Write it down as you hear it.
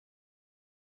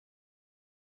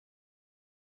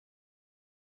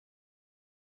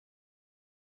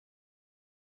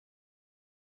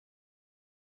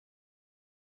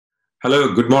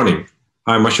Hello, good morning.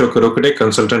 I'm Ashok Kurokade,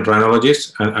 consultant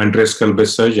rhinologist and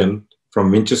skull-based surgeon from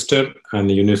Winchester and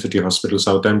the University Hospital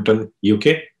Southampton,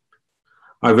 UK.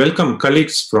 I welcome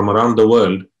colleagues from around the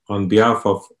world on behalf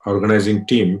of organizing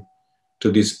team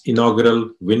to this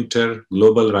inaugural Winter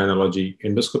Global Rhinology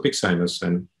Endoscopic Sinus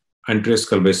and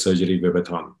Skull-based Surgery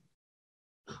Webathon.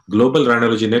 Global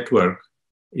Rhinology Network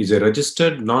is a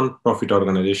registered non-profit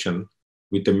organization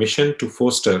with a mission to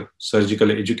foster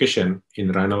surgical education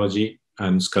in rhinology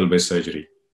and skull-based surgery.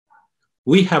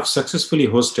 We have successfully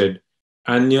hosted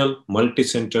annual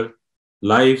multi-center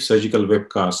live surgical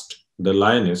webcast, The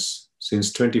Lioness,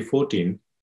 since 2014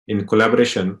 in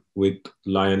collaboration with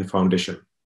Lion Foundation.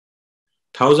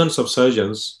 Thousands of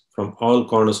surgeons from all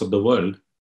corners of the world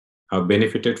have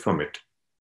benefited from it.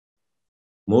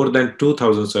 More than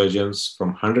 2,000 surgeons from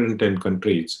 110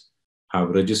 countries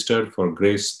have registered for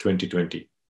GRACE 2020.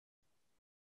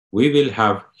 We will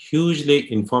have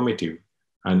hugely informative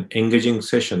and engaging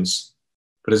sessions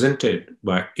presented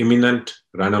by eminent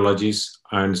rhinologists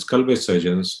and skull-based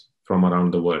surgeons from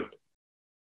around the world.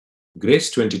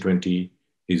 GRACE 2020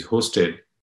 is hosted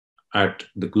at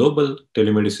the Global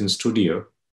Telemedicine Studio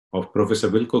of Professor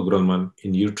Wilco Groneman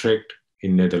in Utrecht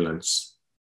in Netherlands.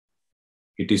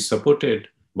 It is supported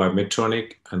by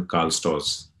Medtronic and Karl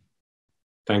Storz.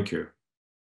 Thank you.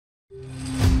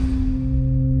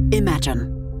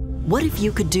 Imagine, what if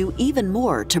you could do even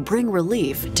more to bring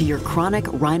relief to your chronic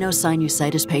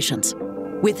rhinosinusitis patients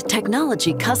with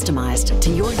technology customized to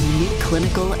your unique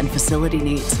clinical and facility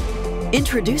needs?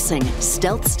 Introducing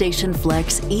Stealth Station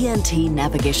Flex ENT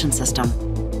Navigation System,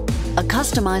 a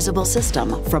customizable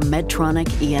system from Medtronic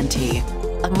ENT,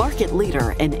 a market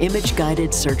leader in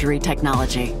image-guided surgery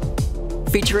technology,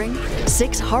 featuring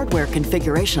 6 hardware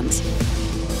configurations,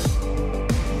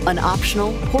 an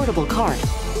optional portable card,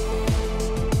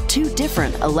 2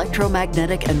 different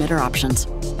electromagnetic emitter options,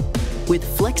 with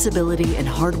flexibility in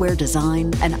hardware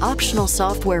design and optional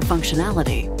software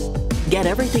functionality. Get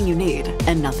everything you need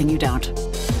and nothing you don't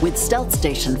with Stealth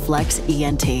Station Flex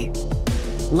ENT.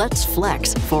 Let's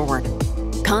flex forward.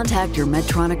 Contact your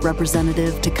Medtronic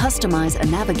representative to customize a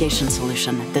navigation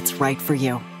solution that's right for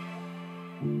you.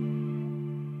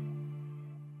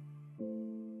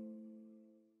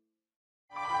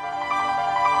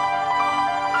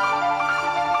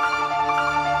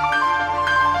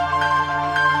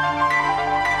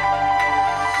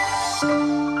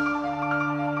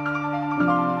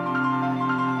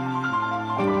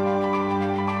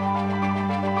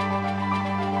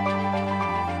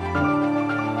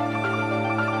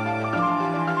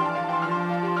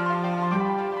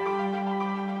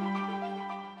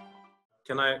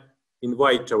 Can I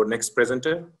invite our next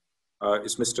presenter?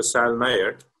 Is Mr. Salil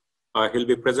Nair. He'll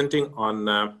be presenting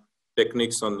on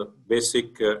techniques on the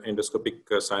basic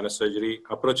endoscopic sinus surgery,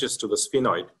 approaches to the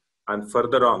sphenoid, and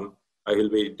further on, he'll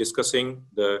be discussing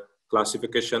the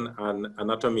classification and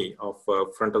anatomy of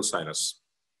frontal sinus.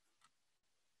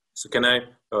 So can I,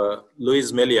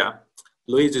 Louise Melia.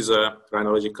 Louise is a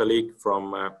rhinology colleague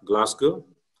from Glasgow.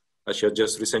 She has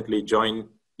just recently joined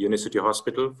University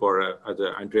Hospital for as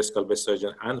an skull-based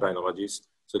surgeon and rhinologist.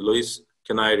 So Louise,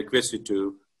 can I request you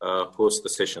to host the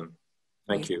session?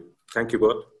 Thank you. Thank you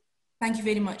both. Thank you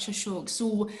very much, Ashok.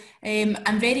 So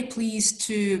I'm very pleased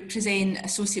to present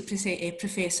Associate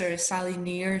Professor Salil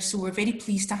Nair. So we're very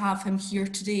pleased to have him here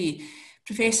today.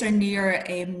 Professor Nair,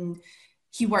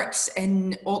 he works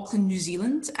in Auckland, New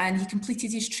Zealand, and he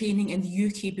completed his training in the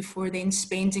UK before then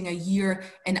spending a year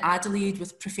in Adelaide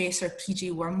with Professor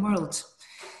PJ Wormworld.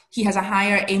 He has a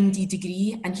higher MD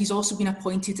degree, and he's also been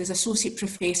appointed as Associate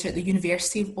Professor at the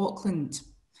University of Auckland.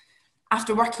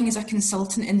 After working as a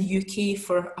consultant in the UK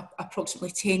for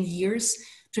approximately 10 years,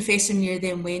 Professor Nair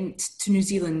then went to New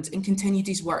Zealand and continued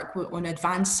his work on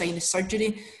advanced sinus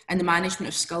surgery and the management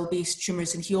of skull-based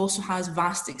tumours, and he also has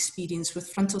vast experience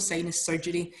with frontal sinus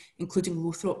surgery, including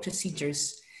Lothrop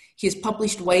procedures. He has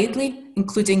published widely,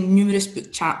 including numerous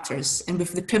book chapters, and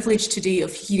with the privilege today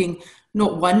of hearing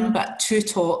not one, but 2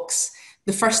 talks,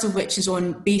 the first of which is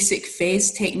on basic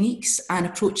FESS techniques and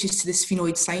approaches to the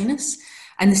sphenoid sinus.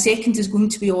 And the second is going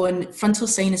to be on frontal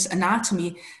sinus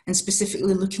anatomy and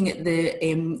specifically looking at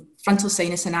the frontal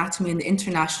sinus anatomy and the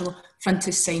International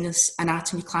Frontal Sinus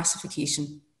Anatomy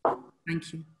Classification.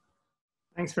 Thank you.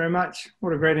 Thanks very much.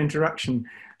 What a great introduction.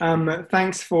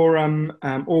 Thanks for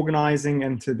organising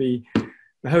and to the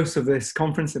host of this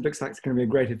conference. It looks like it's going to be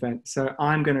a great event. So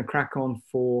I'm going to crack on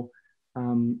for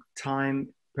time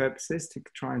purposes to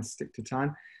try and stick to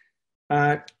time.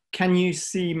 Can you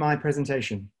see my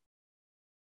presentation?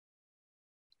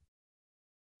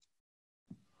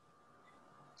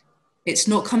 It's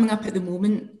not coming up at the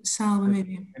moment, Sal,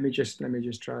 maybe. Let me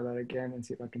just try that again and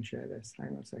see if I can share this. Hang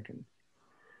on a second.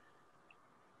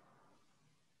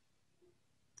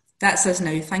 That's us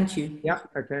now, thank you. Yeah,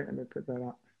 okay, let me put that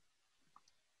up.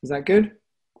 Is that good?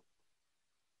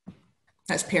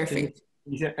 That's perfect.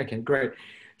 Yeah, okay, great.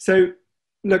 So,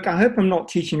 look, I hope I'm not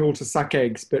teaching you all to suck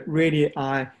eggs, but really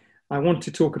I want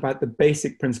to talk about the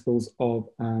basic principles of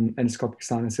endoscopic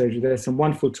sinus surgery. There's some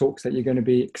wonderful talks that you're going to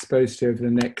be exposed to over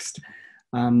the next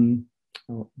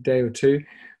day or two,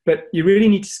 but you really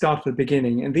need to start at the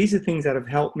beginning. And these are things that have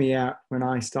helped me out when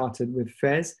I started with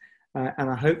FESS,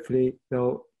 and hopefully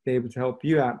they'll be able to help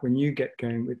you out when you get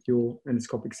going with your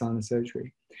endoscopic sinus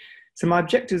surgery. So my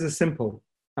objectives are simple.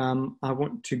 I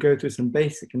want to go through some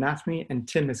basic anatomy, and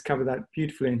Tim has covered that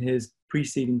beautifully in his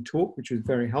preceding talk, which was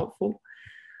very helpful.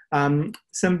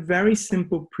 Some very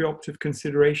simple preoperative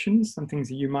considerations, some things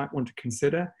that you might want to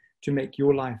consider to make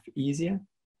your life easier.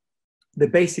 The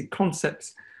basic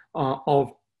concepts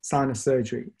of sinus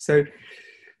surgery. So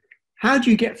how do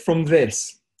you get from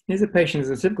this? Here's a patient,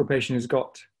 a typical patient who's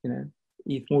got,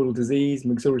 ethmoidal disease,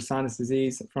 maxillary sinus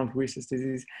disease, frontal rhesus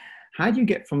disease. How do you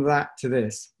get from that to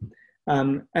this?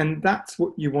 And that's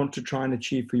what you want to try and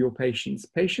achieve for your patients.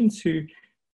 Patients who,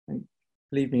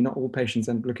 believe me, not all patients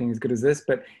end up looking as good as this,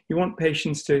 but you want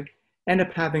patients to end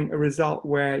up having a result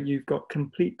where you've got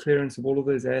complete clearance of all of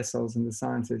those air cells in the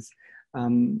sinuses,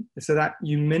 so that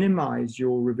you minimize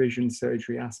your revision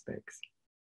surgery aspects.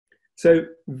 So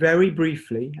very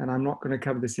briefly, and I'm not going to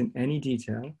cover this in any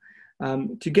detail,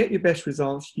 to get your best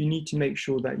results, you need to make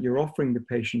sure that you're offering the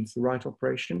patients the right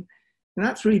operation. And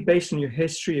that's really based on your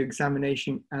history,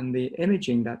 examination, and the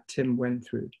imaging that Tim went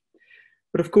through.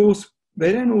 But of course,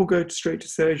 they don't all go straight to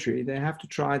surgery. They have to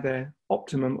try their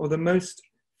optimum or the most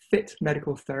fit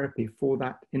medical therapy for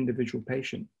that individual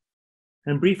patient.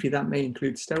 And briefly, that may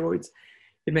include steroids.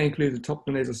 It may include a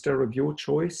topical nasal steroid of your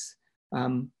choice,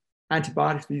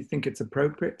 antibiotics if you think it's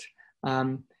appropriate,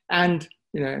 and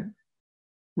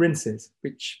rinses,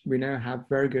 which we know have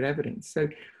very good evidence. So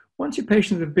once your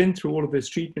patients have been through all of this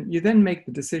treatment, you then make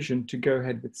the decision to go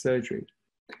ahead with surgery.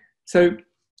 So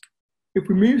if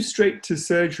we move straight to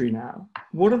surgery now,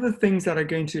 what are the things that are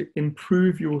going to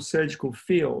improve your surgical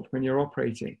field when you're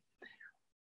operating?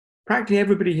 Practically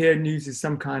everybody here uses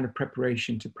some kind of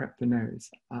preparation to prep the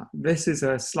nose. This is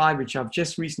a slide which I've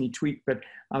just recently tweaked, but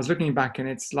I was looking back and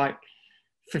it's like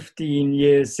 15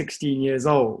 years, 16 years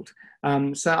old.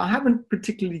 So I haven't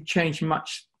particularly changed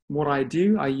much what I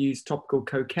do. I use topical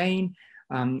cocaine,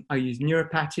 I use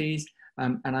neuropathies,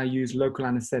 and I use local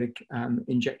anesthetic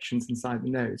injections inside the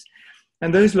nose.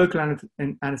 And those local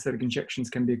anesthetic injections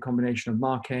can be a combination of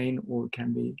Marcaine, or it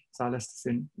can be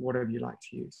xylesticin, whatever you like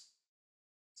to use.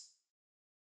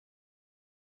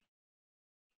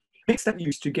 The next step you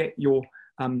use to get your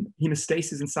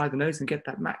hemostasis inside the nose and get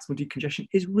that maximal decongestion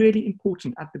is really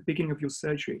important at the beginning of your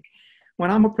surgery. When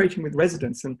I'm operating with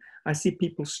residents and I see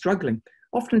people struggling,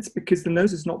 often it's because the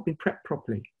nose has not been prepped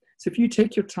properly. So if you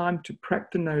take your time to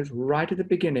prep the nose right at the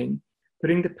beginning,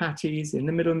 putting the patties in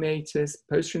the middle meatus,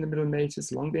 posterior in the middle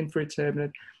meatus, along the inferior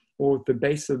turbinate, or the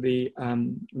base of the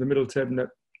middle turbinate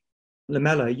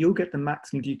lamella, you'll get the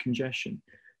maximum decongestion.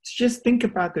 So just think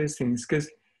about those things, because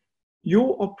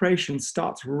your operation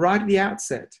starts right at the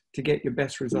outset to get your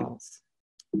best results.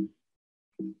 Let's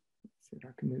see if I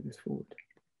can move this forward.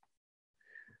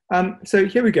 So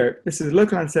here we go. This is a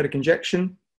local anesthetic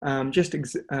injection, just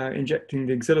injecting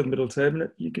the axilla of the middle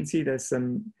turbinate. You can see there's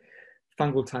some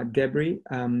fungal type debris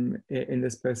in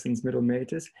this person's middle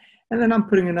meatus. And then I'm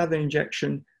putting another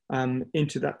injection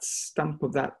into that stump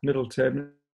of that middle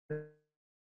turbinate,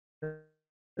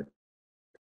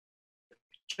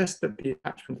 just at the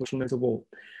attachment from the nasal wall.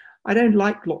 I don't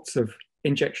like lots of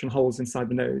injection holes inside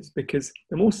the nose, because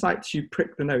the more sites you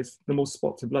prick the nose, the more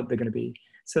spots of blood they're going to be.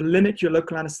 So limit your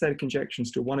local anesthetic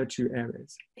injections to 1 or 2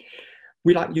 areas.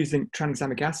 We like using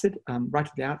tranexamic acid right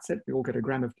at the outset. We all get a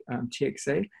gram of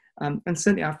TXA. And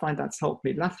certainly I find that's helped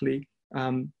me laterally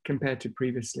compared to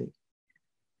previously.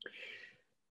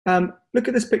 Look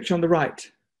at this picture on the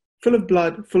right. Full of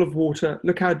blood, full of water.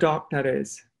 Look how dark that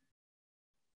is.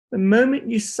 The moment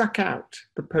you suck out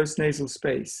the postnasal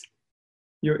space,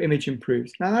 your image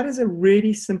improves. Now that is a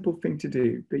really simple thing to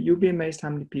do, but you'll be amazed how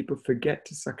many people forget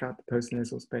to suck out the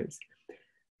postnasal space.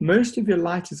 Most of your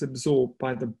light is absorbed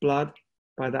by the blood,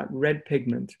 by that red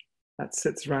pigment that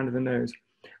sits around the nose.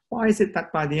 Why is it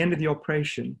that by the end of the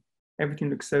operation, everything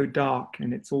looks so dark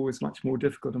and it's always much more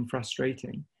difficult and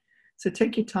frustrating? So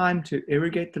take your time to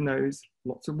irrigate the nose,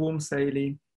 lots of warm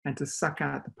saline, and to suck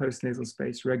out the postnasal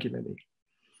space regularly.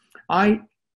 I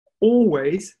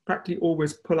practically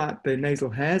always pull out the nasal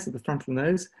hairs at the front of the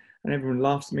nose. and everyone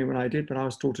laughs at me when I did, but I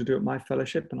was taught to do it my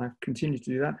fellowship, and I've continued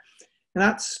to do that. And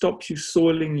that stops you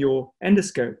soiling your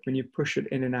endoscope when you push it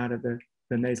in and out of the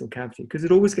nasal cavity, because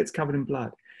it always gets covered in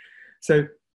blood. So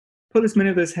pull as many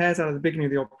of those hairs out at the beginning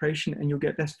of the operation, and you'll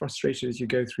get less frustrated as you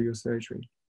go through your surgery.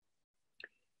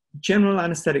 General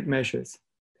anesthetic measures.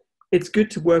 It's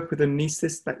good to work with an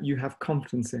anaesthetist that you have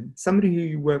confidence in, somebody who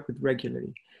you work with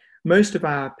regularly. Most of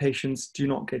our patients do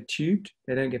not get tubed,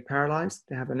 they don't get paralyzed,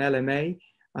 they have an LMA,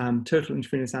 total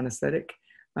intravenous anesthetic.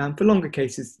 For longer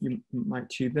cases, you might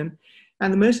tube them.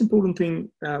 And the most important thing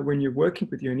when you're working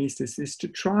with your anaesthetist is to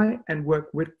try and work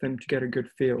with them to get a good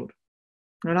field.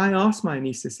 And I ask my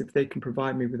anaesthetist if they can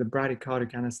provide me with a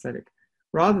bradycardic anesthetic,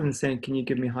 rather than saying, can you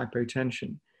give me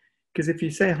hypotension? Because if you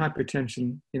say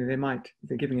hypotension, you know, if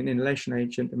they're giving an inhalation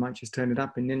agent, they might just turn it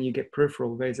up, and then you get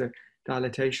peripheral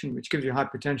vasodilatation, which gives you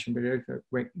hypertension, but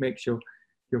it makes your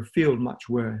field much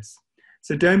worse.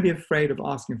 So don't be afraid of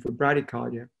asking for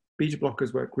bradycardia. Beta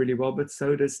blockers work really well, but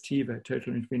so does TIVA,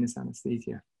 total intravenous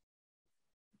anesthesia.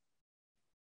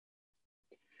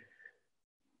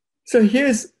 So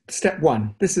here's step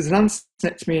one. This is an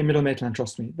unstenectomy and middle metal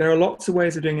antrostomy. There are lots of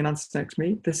ways of doing an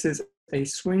unstenectomy. This is a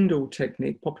swing-door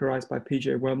technique popularized by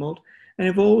P.J. Wormold and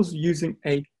involves using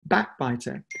a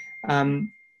backbiter.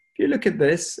 If you look at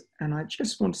this, and I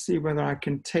just want to see whether I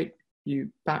can take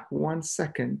you back 1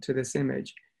 second to this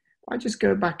image. I just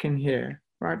go back in here,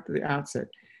 right at the outset.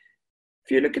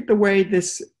 If you look at the way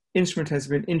this instrument has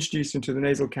been introduced into the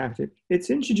nasal cavity, it's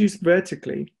introduced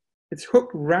vertically, it's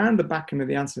hooked round the back end of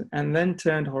the instrument and then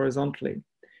turned horizontally.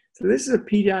 So this is a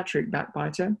pediatric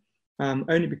backbiter,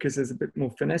 only because there's a bit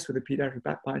more finesse with a pediatric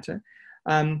backbiter.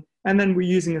 And then we're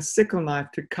using a sickle knife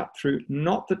to cut through,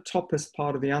 not the toppest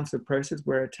part of the answer process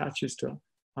where it attaches to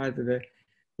either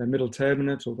the middle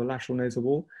turbinate or the lateral nasal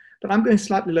wall, but I'm going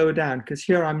slightly lower down because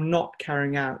here I'm not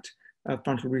carrying out a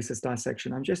frontal recess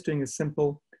dissection. I'm just doing a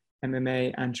simple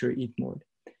MMA anterior ethmoid.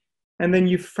 And then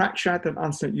you fracture out that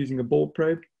unstenote using a ball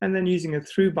probe, and then using a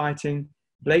through-biting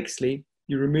Blakesley,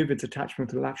 you remove its attachment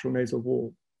to the lateral nasal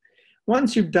wall.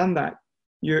 Once you've done that,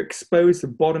 you expose the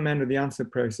bottom end of the answer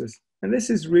process. And this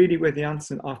is really where the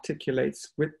answer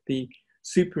articulates with the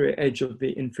superior edge of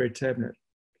the inferior turbinate.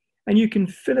 And you can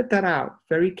fillet that out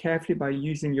very carefully by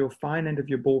using your fine end of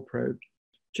your ball probe.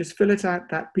 Just fillet out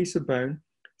that piece of bone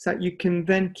so that you can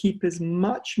then keep as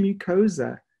much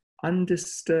mucosa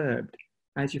undisturbed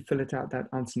as you fillet out that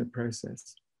unstenote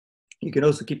process. You can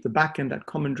also keep the back end, that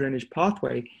common drainage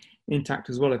pathway,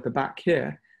 intact as well at the back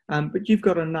here, but you've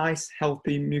got a nice,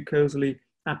 healthy, mucosally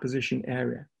apposition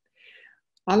area.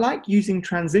 I like using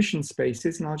transition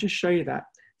spaces, and I'll just show you that.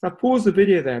 So I've paused the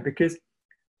video there because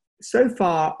so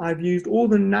far I've used all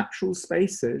the natural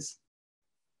spaces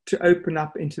to open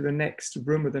up into the next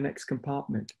room or the next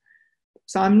compartment.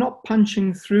 So I'm not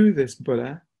punching through this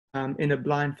bulla in a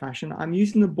blind fashion. I'm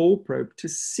using the ball probe to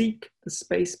seek the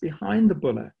space behind the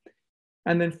bulla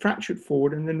and then fracture it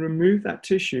forward and then remove that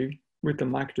tissue with the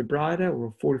microdebrida or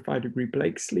a 45-degree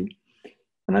Blakesley.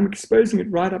 And I'm exposing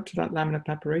it right up to that laminar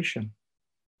papiration.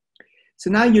 So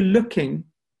now you're looking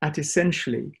at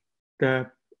essentially the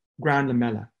ground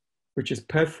lamella, which is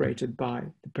perforated by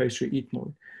the posterior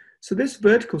ethmoid. So this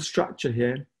vertical structure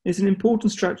here is an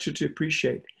important structure to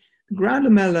appreciate. The ground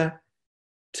lamella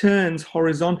turns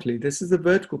horizontally. This is the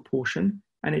vertical portion,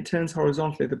 and it turns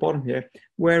horizontally at the bottom here,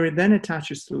 where it then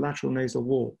attaches to the lateral nasal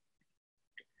wall.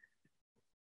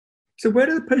 So where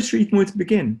do the posterior ethmoids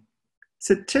begin?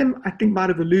 So Tim, I think, might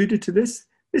have alluded to this.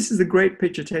 This is a great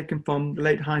picture taken from the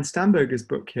late Heinz Stamberger's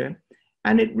book here,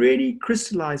 and it really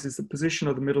crystallizes the position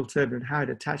of the middle turbinate, how it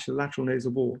attaches to the lateral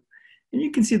nasal wall. And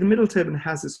you can see the middle turbinate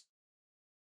has this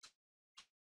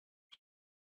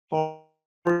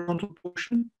horizontal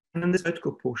portion and then this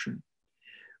vertical portion.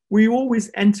 We always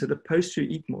enter the posterior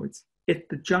ethmoids at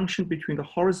the junction between the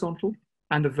horizontal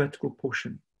and the vertical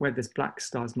portion, where this black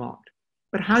star is marked.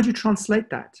 But how do you translate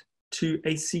that to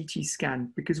a CT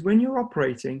scan? Because when you're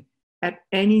operating, at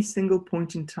any single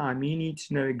point in time, you need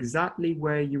to know exactly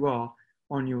where you are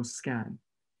on your scan.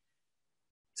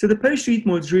 So the posterior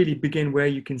ethmoids really begin where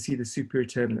you can see the superior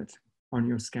turbinate on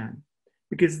your scan,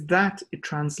 because that it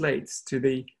translates to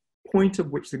the point at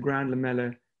which the ground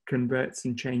lamella converts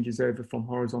and changes over from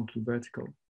horizontal to vertical.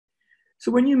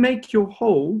 So when you make your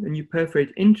hole and you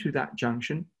perforate into that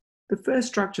junction, the first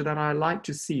structure that I like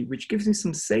to see, which gives me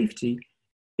some safety,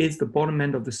 is the bottom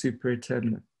end of the superior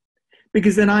turbinate.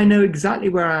 Because then I know exactly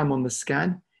where I am on the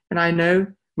scan, and I know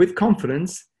with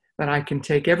confidence that I can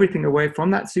take everything away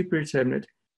from that superior turbinate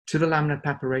to the laminar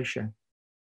papiration.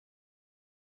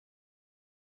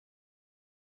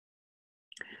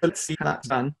 Let's see how that's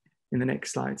done in the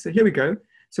next slide. So here we go.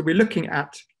 So we're looking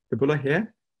at the bulla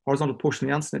here, horizontal portion of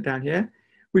the uncinate down here.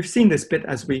 We've seen this bit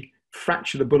as we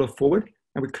fracture the bulla forward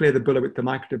and we clear the bulla with the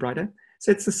microdebrider.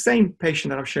 So it's the same patient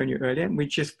that I've shown you earlier, and we're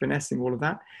just finessing all of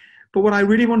that. But what I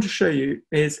really want to show you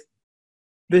is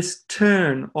this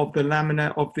turn of the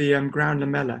lamina of the ground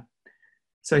lamella.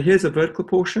 So here's a vertical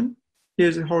portion,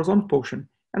 here's a horizontal portion,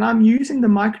 and I'm using the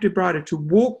microdebrider to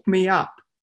walk me up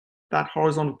that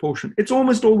horizontal portion. It's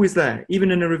almost always there,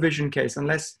 even in a revision case,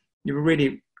 unless you've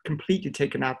really completely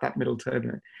taken out that middle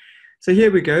turbinate. So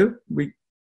here we go. We're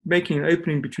making an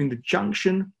opening between the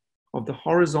junction of the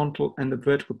horizontal and the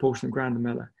vertical portion of the ground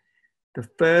lamella. The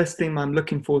first thing I'm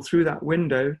looking for through that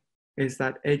window is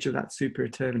that edge of that superior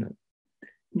turbinate.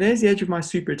 There's the edge of my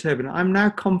superior turbinate. I'm now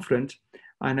confident.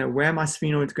 I know where my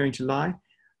sphenoid is going to lie.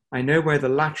 I know where the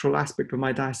lateral aspect of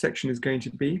my dissection is going to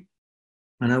be.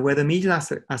 I know where the medial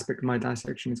aspect of my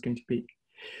dissection is going to be.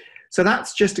 So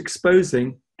that's just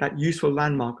exposing that useful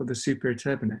landmark of the superior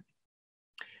turbinate.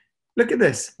 Look at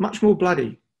this, much more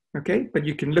bloody, okay? But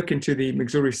you can look into the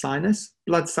maxillary sinus,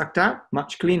 blood sucked out,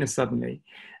 much cleaner suddenly.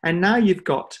 And now you've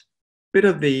got a bit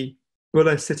of the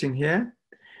bulla sitting here.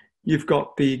 You've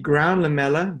got the ground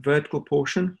lamella, vertical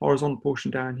portion, horizontal portion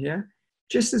down here.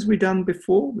 Just as we've done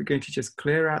before, we're going to just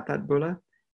clear out that bulla,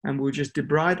 and we'll just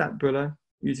debride that bulla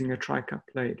using a tri-cup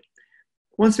blade.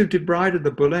 Once we've debrided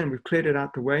the bulla and we've cleared it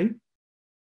out the way,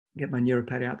 get my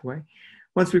neuropathy out the way.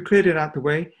 Once we've cleared it out the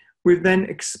way, we're then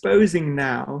exposing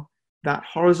now that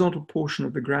horizontal portion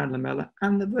of the ground lamella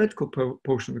and the vertical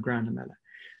portion of the ground lamella.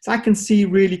 So I can see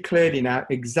really clearly now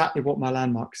exactly what my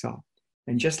landmarks are.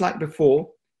 And just like before,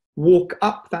 walk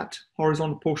up that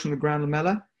horizontal portion of the ground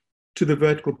lamella to the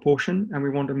vertical portion, and we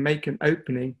want to make an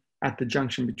opening at the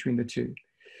junction between the two.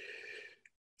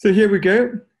 So here we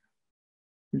go.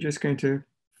 I'm just going to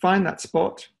find that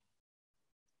spot,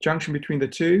 junction between the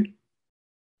two.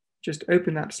 Just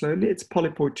open that slowly. It's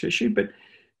polypoid tissue, but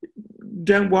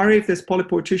don't worry if there's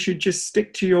polypoid tissue. Just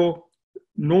stick to your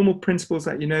normal principles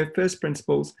that you know, first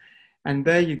principles. And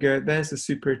there you go. There's the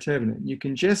superior turbinate. You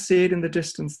can just see it in the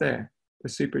distance there, the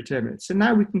superior turbinate. So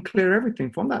now we can clear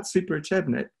everything from that superior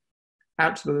turbinate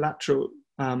out to the lateral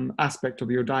aspect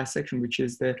of your dissection, which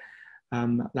is the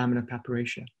lamina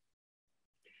papyracea.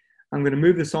 I'm going to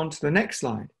move this on to the next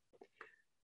slide.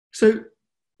 So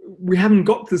we haven't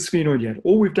got to the sphenoid yet.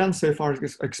 All we've done so far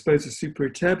is expose the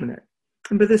superior turbinate.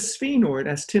 But the sphenoid,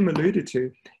 as Tim alluded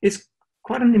to, is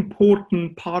quite an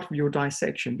important part of your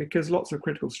dissection because lots of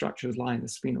critical structures lie in the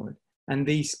sphenoid. And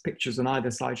these pictures on either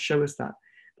side show us that.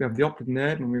 We have the optic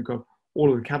nerve, and we've got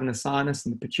all of the cavernous sinus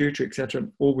and the pituitary, etc.,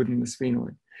 all within the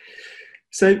sphenoid.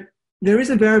 So there is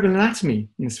a variable anatomy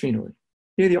in the sphenoid.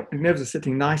 Here the optic nerves are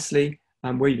sitting nicely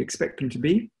where you'd expect them to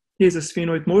be. Here's a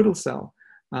sphenoidmoidal cell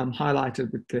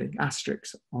highlighted with the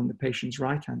asterisk on the patient's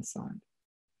right-hand side.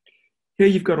 Here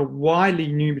you've got a widely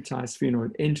pneumatized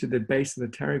sphenoid into the base of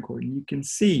the pterygoid, and you can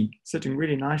see sitting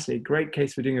really nicely, a great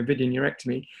case for doing a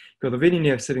videoneurectomy. You've got the video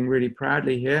nerve sitting really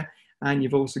proudly here, and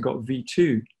you've also got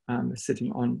V2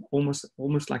 sitting on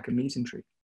almost like a mesentery.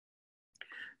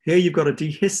 Here you've got a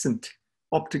dehiscent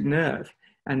optic nerve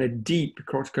and a deep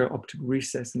cortico-optic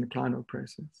recess in the clinoid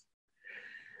process.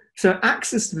 So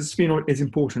access to the sphenoid is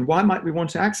important. Why might we want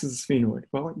to access the sphenoid?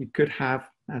 Well, you could have,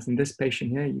 as in this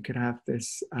patient here, you could have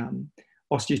this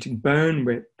osteotic bone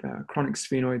with chronic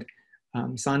sphenoid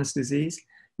sinus disease.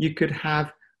 You could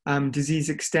have disease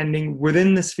extending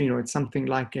within the sphenoid, something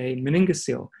like a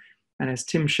meningocele. And as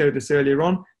Tim showed us earlier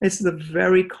on, this is a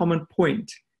very common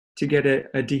point to get a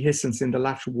dehiscence in the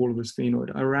lateral wall of the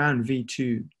sphenoid, around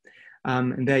V2.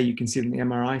 And there you can see in the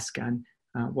MRI scan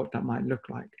what that might look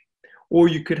like. Or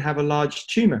you could have a large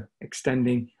tumor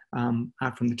extending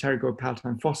out from the pterygoid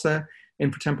palatine fossa,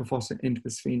 infratemporal fossa into the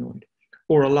sphenoid,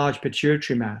 or a large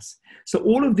pituitary mass. So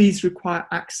all of these require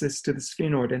access to the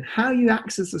sphenoid, and how you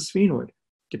access the sphenoid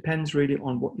depends really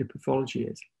on what your pathology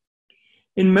is.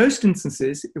 In most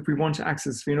instances, if we want to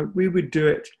access the sphenoid, we would do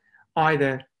it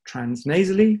either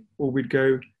transnasally or we'd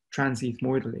go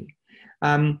transethmoidally.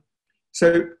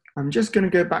 So I'm just going to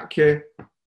go back here.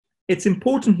 It's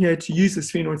important here to use the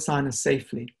sphenoid sinus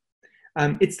safely.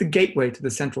 It's the gateway to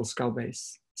the central skull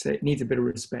base, so it needs a bit of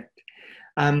respect.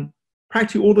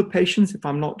 Practically all the patients, if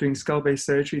I'm not doing skull base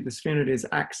surgery, the sphenoid is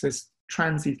accessed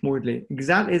transethmoidally,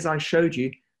 exactly as I showed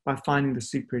you by finding the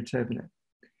superior turbinate.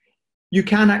 You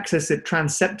can access it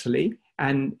transeptally,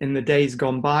 and in the days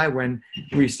gone by when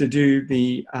we used to do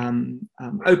the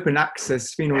open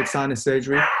access sphenoid sinus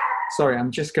surgery, sorry,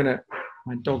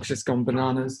 my dog's just gone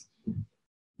bananas.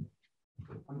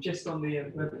 I'm just on the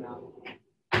webinar.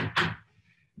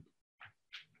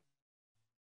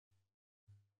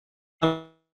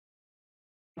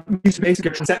 used to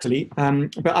basically go transeptally,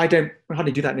 but I don't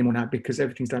hardly do that anymore now because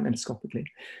everything's done endoscopically.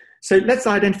 So let's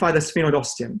identify the sphenoid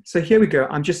ostium. So here we go.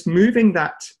 I'm just moving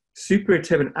that superior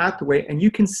turbinate out the way, and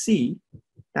you can see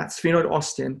that sphenoid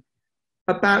ostium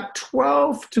about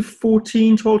 12 to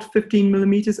 15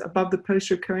 millimeters above the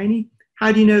posterior choanal.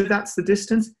 How do you know that's the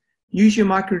distance? Use your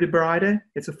microdebridor.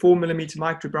 It's a 4 millimeter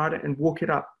microdebridor, and walk it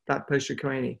up that posterior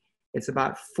choanal. It's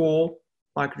about 4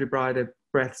 microdebridor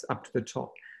breaths up to the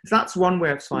top. So that's one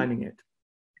way of finding it.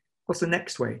 What's the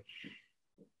next way?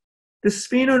 The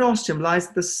sphenoid ostium lies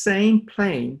at the same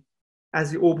plane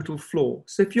as the orbital floor.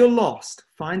 So if you're lost,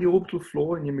 find the orbital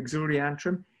floor in your maxillary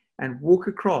antrum and walk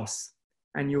across,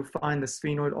 and you'll find the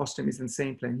sphenoid ostium is in the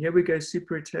same plane. Here we go,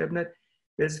 superior turbinate.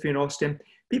 There's the sphenoid ostium.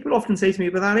 People often say to me,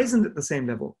 but that isn't at the same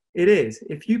level. It is.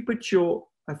 If you put your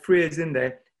frieze in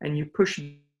there and you push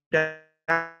down,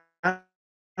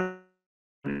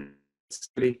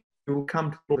 you will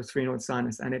come to the sphenoid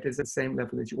sinus, and it is at the same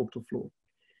level as your orbital floor.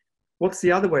 What's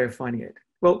the other way of finding it?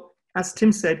 Well, as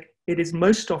Tim said, it is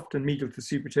most often medial to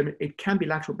superior. It can be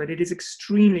lateral, but it is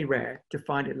extremely rare to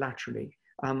find it laterally.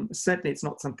 Certainly, it's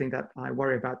not something that I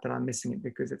worry about that I'm missing it,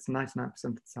 because it's 99%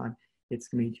 of the time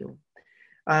it's medial.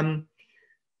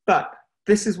 But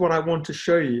this is what I want to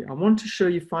show you. I want to show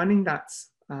you finding that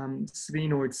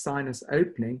sphenoid sinus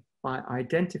opening by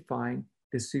identifying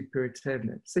the superior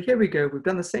turbinate. So here we go. We've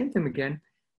done the same thing again.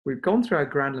 We've gone through our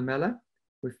grand lamella.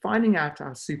 We're finding out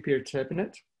our superior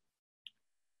turbinate.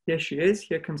 Here she is.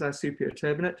 Here comes our superior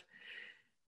turbinate.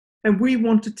 And we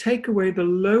want to take away the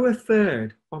lower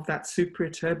third of that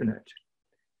superior turbinate.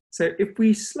 So if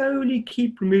we slowly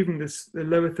keep removing the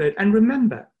lower third, and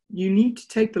remember, you need to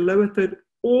take the lower third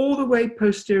all the way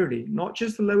posteriorly, not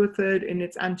just the lower third in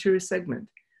its anterior segment,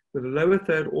 but the lower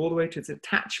third all the way to its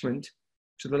attachment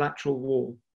to the lateral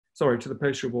wall, sorry, to the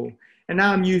posterior wall. And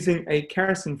now I'm using a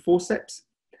kerosene forceps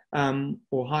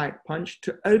or Hayek punch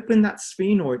to open that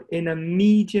sphenoid in a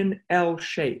median L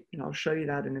shape. And I'll show you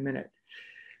that in a minute.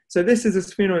 So this is a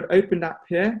sphenoid opened up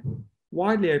here,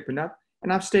 widely opened up,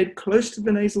 and I've stayed close to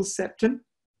the nasal septum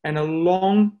and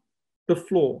along the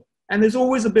floor. And there's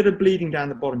always a bit of bleeding down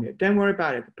the bottom here. Don't worry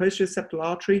about it. The posterior septal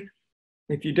artery,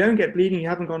 if you don't get bleeding, you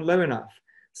haven't gone low enough.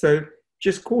 So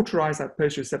just cauterize that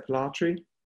posterior septal artery,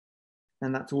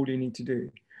 and that's all you need to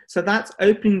do. So that's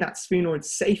opening that sphenoid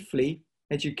safely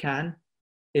as you can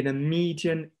in a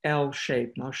median L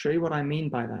shape. And I'll show you what I mean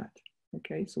by that.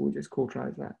 Okay, so we'll just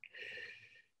cauterize that.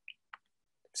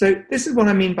 So this is what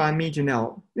I mean by median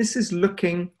L. This is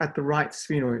looking at the right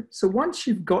sphenoid. So once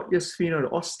you've got your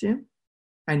sphenoid ostium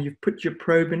and you've put your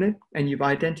probe in it and you've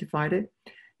identified it,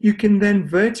 you can then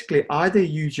vertically either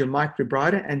use your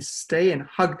microdebridor and stay and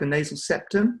hug the nasal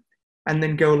septum and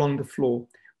then go along the floor.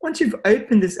 Once you've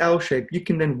opened this L shape, you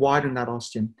can then widen that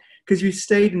ostium because you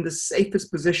stayed in the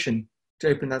safest position to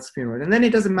open that sphenoid. And then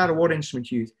it doesn't matter what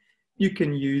instrument you use. You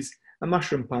can use a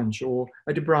mushroom punch or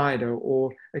a debridor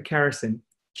or a kerosene,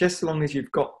 just as long as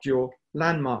you've got your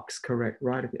landmarks correct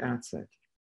right at the outset.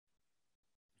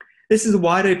 This is a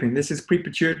wide opening. This is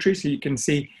pre-pituitary, so you can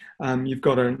see you've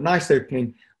got a nice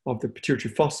opening of the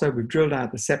pituitary fossa. We've drilled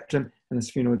out the septum and the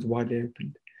sphenoid's widely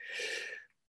opened.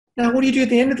 Now, what do you do at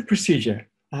the end of the procedure?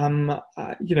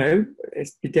 You know,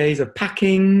 it's the days of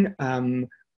packing,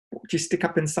 just stick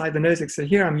up inside the nose. So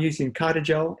here I'm using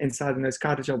Cardigel, inside the nose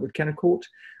Cardigel with Kennicort,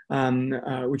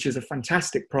 which is a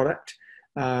fantastic product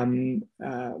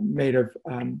made of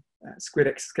squid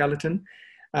exoskeleton.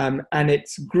 And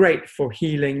it's great for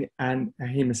healing and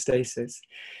hemostasis.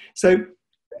 So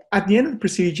at the end of the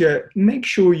procedure, make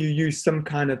sure you use some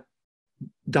kind of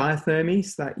diathermy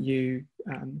so that you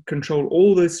control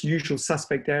all those usual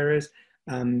suspect areas,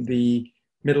 the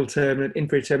middle turbinate,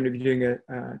 inferior turbinate if you're doing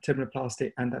a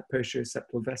turbinoplasty, and that posterior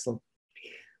septal vessel.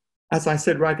 As I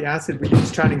said right at the outset, we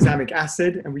use tranexamic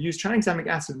acid, and we use tranexamic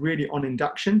acid really on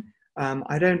induction.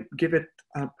 I don't give it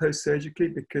post-surgically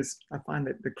because I find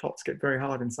that the clots get very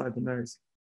hard inside the nose.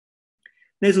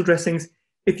 Nasal dressings,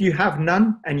 if you have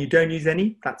none and you don't use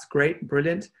any, that's great,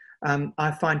 brilliant.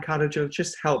 I find Cardigel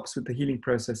just helps with the healing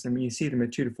process, and when you see them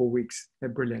at 2 to 4 weeks, they're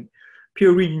brilliant.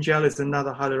 Pure Region Gel is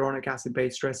another hyaluronic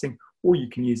acid-based dressing, or you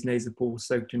can use Nasopol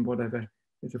soaked in whatever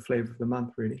is the flavor of the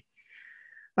month, really.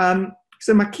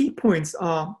 So my key points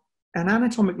are,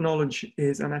 anatomical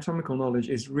knowledge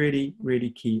is really, really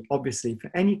key, obviously, for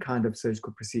any kind of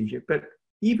surgical procedure, but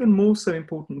even more so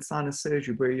important in sinus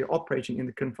surgery, where you're operating in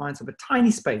the confines of a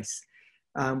tiny space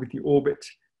with the orbit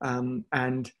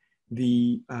and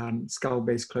the skull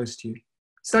base close to you.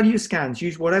 Study your scans,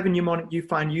 use whatever mnemonic you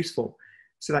find useful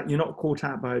so that you're not caught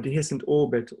out by a dehiscent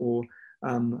orbit or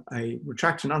a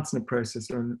retraction uncinate process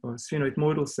or a sphenoid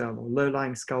modal cell or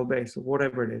low-lying skull base or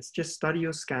whatever it is. Just study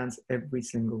your scans every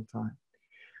single time.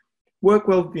 Work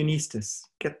well with the anaesthetists.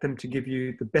 Get them to give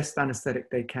you the best anaesthetic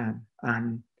they can.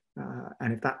 And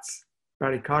if that's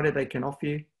bradycardia they can offer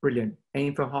you, brilliant.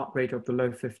 Aim for a heart rate of the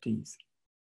low 50s.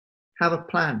 Have a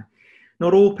plan.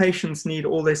 Not all patients need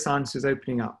all their sinuses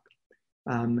opening up.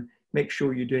 Make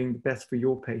sure you're doing the best for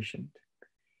your patient.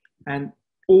 And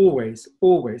always,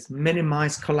 always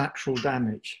minimize collateral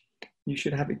damage. You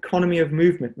should have economy of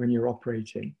movement when you're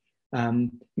operating.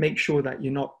 Make sure that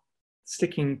you're not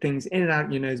sticking things in and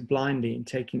out your nose blindly and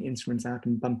taking instruments out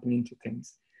and bumping into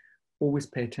things. Always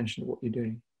pay attention to what you're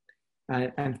doing.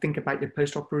 And think about your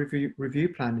post-operative review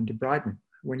plan and debridement.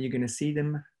 When you're going to see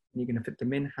them, you're going to fit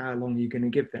them in, how long you're going to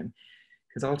give them.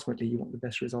 Because ultimately you want the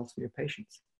best results for your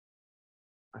patients.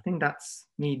 I think that's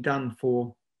me done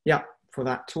for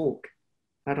that talk.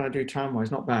 How did I do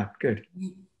time-wise? Not bad, good.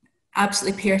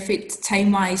 Absolutely perfect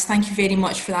time-wise. Thank you very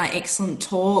much for that excellent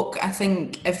talk. I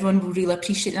think everyone will really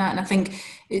appreciate that. And I think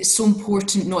it's so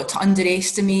important not to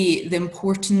underestimate the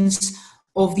importance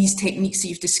of these techniques that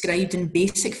you've described in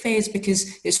basic FESS,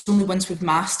 because it's only once we've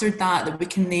mastered that we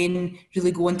can then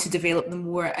really go on to develop the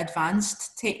more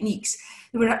advanced techniques.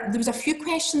 There was a few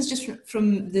questions just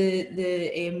from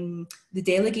the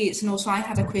delegates, and also I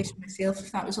had a question myself,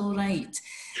 if that was all right.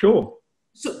 Sure.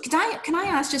 So can I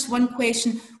ask just one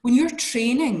question? When you're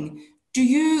training, do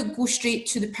you go straight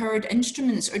to the powered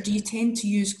instruments, or do you tend to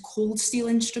use cold steel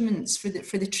instruments for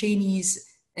the trainees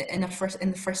in the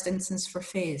first instance for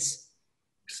FESS?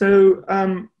 So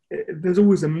there's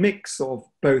always a mix of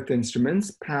both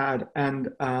instruments, pad and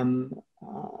the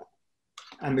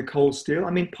cold steel.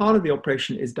 I mean, part of the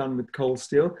operation is done with cold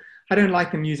steel. I don't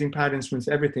like them using pad instruments,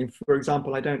 everything. For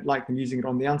example, I don't like them using it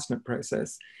on the uncinate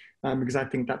process because I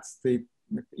think that's the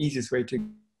easiest way to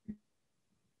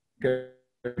go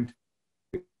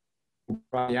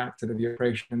right the outset of the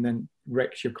operation and then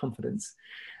wrecks your confidence.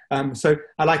 So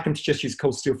I like them to just use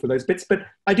cold steel for those bits, but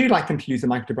I do like them to use a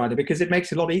microdebrider because it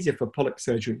makes it a lot easier for polyp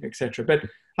surgery, etc. But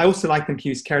I also like them to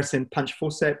use kerosene punch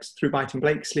forceps, through biting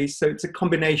Blakesley. So it's a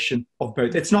combination of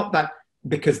both. It's not that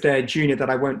because they're junior that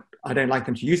I don't like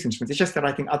them to use instruments. It's just that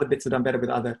I think other bits are done better with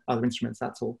other instruments,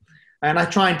 that's all. And I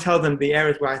try and tell them the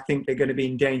areas where I think they're going to be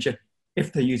in danger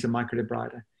if they use a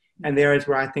microdebrider, and the areas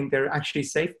where I think they're actually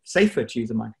safer to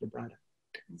use a microdebrider.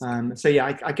 So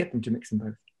yeah, I get them to mix them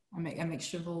both. A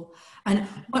mixture of all. And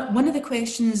one of the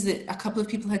questions that a couple of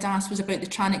people had asked was about the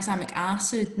tranexamic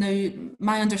acid. Now,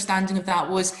 my understanding of that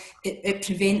was it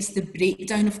prevents the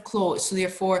breakdown of clots. So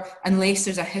therefore, unless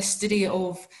there's a history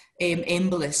of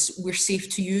embolus, we're safe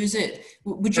to use it.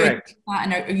 Would you agree with that?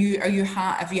 And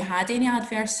have you had any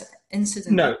adverse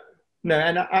incidents? No.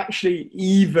 And actually,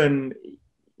 even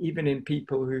in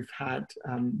people who've had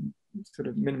sort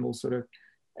of minimal sort of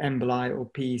emboli or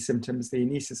PE symptoms, the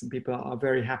anaesthetist and people are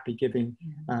very happy giving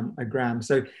a gram.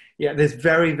 So yeah, there's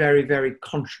very, very, very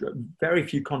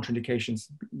few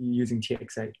contraindications using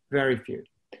TXA, very few.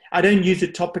 I don't use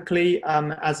it topically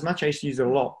as much. I used to use it a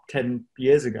lot 10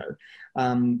 years ago,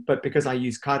 but because I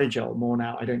use cardigel more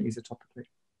now, I don't use it topically.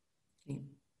 Okay.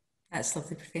 That's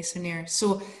lovely, Professor Nair.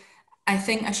 So I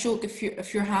think, Ashok,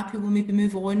 if you're happy, we'll maybe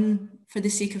move on for the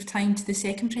sake of time to the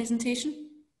second presentation.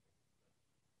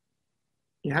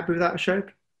 You happy with that, Ashok?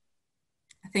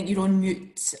 I think you're on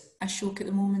mute, Ashok, at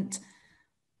the moment.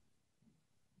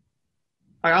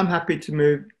 I'm happy to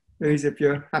move, Louise, if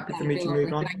you're happy for me to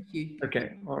move on. Thank you.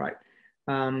 Okay, all right.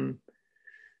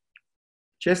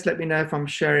 Just let me know if I'm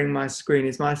sharing my screen.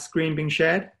 Is my screen being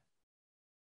shared?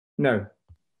 No.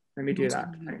 Let me do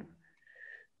that.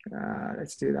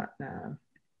 Let's do that now.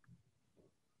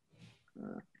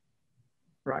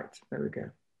 Right, there we go.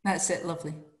 That's it,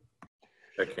 lovely.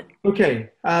 Okay,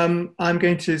 I'm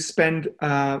going to spend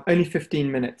only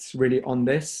 15 minutes really on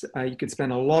this. You could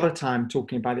spend a lot of time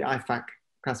talking about the IFAC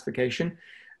classification.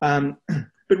 But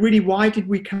really, why did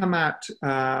we come out,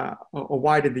 or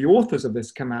why did the authors of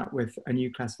this come out with a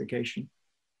new classification?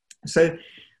 So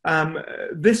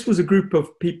this was a group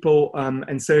of people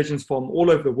and surgeons from all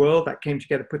over the world that came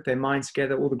together, put their minds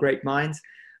together, all the great minds.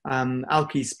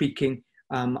 Alki speaking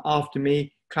after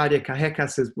me. Claudia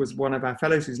Cajekas was one of our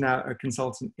fellows who's now a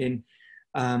consultant in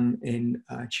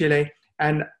Chile.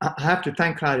 And I have to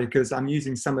thank Claudia because I'm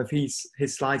using some of his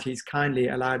slides. He's kindly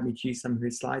allowed me to use some of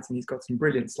his slides, and he's got some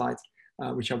brilliant slides,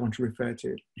 which I want to refer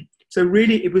to. So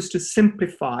really, it was to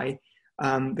simplify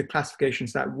the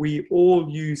classifications that we all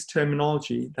use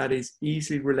terminology that is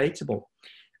easily relatable.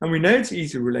 And we know it's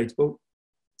easily relatable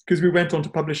because we went on to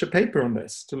publish a paper on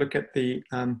this to look at the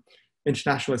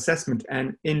international assessment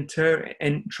and intra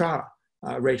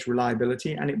rate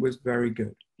reliability, and it was very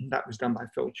good. That was done by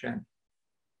Phil Chen.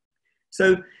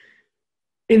 So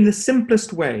in the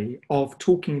simplest way of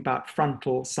talking about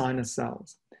frontal sinus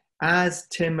cells, as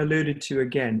Tim alluded to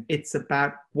again, it's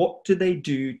about what do they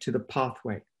do to the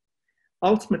pathway.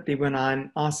 Ultimately, when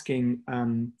I'm asking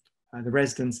the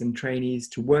residents and trainees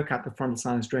to work out the frontal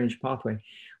sinus drainage pathway,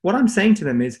 what I'm saying to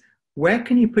them is, where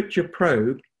can you put your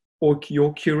probe or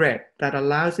your curette that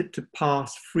allows it to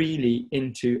pass freely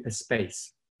into a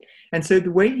space? And so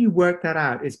the way you work that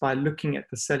out is by looking at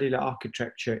the cellular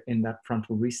architecture in that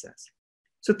frontal recess.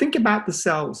 So think about the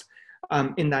cells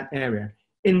in that area.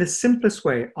 In the simplest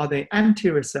way, are they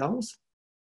anterior cells,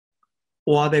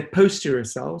 or are they posterior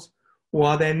cells, or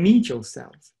are they medial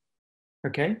cells?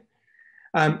 Okay,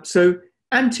 so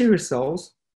anterior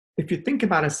cells, if you think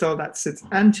about a cell that sits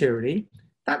anteriorly,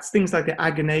 that's things like the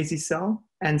agonase cell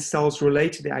and cells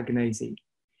related to the agonase.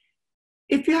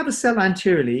 If you have a cell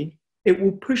anteriorly, it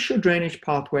will push your drainage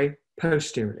pathway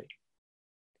posteriorly.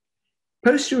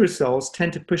 Posterior cells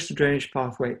tend to push the drainage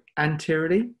pathway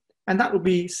anteriorly, and that will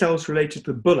be cells related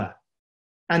to the bulla.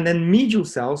 And then medial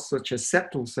cells, such as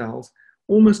septal cells,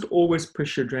 almost always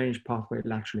push your drainage pathway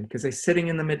laterally because they're sitting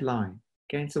in the midline.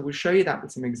 Okay, so we'll show you that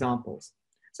with some examples.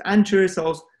 So anterior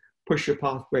cells push your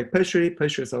pathway posteriorly,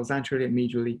 posterior cells anteriorly,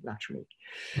 medially, laterally.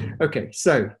 Okay,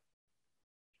 so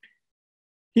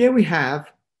here we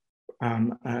have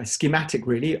a schematic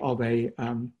really of a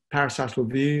parasitial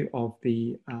view of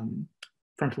the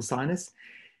frontal sinus.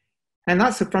 And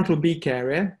that's the frontal beak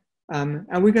area. And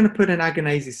we're going to put an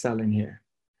agonase cell in here.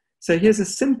 So here's a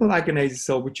simple agonase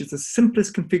cell, which is the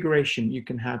simplest configuration you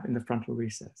can have in the frontal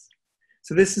recess.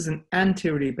 So this is an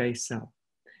anteriorly based cell.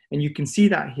 And you can see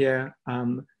that here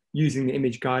using the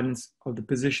image guidance of the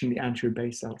position the anterior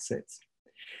base cell sits.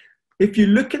 If you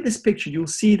look at this picture, you'll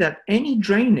see that any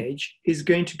drainage is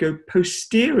going to go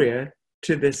posterior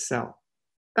to this cell.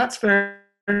 That's very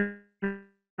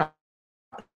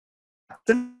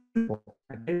simple.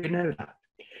 You know that.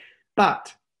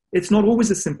 But it's not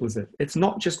always as simple as it. It's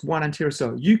not just one anterior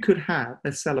cell. You could have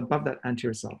a cell above that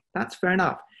anterior cell. That's fair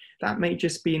enough. That may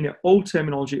just be, in the old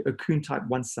terminology, a Kuhn type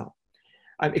 1 cell.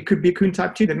 It could be a Kuhn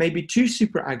type 2. There may be 2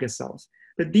 superaga cells.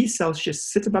 But these cells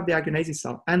just sit above the agonase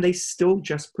cell, and they still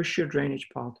just push your drainage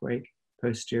pathway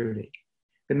posteriorly.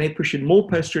 They may push it more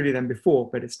posteriorly than before,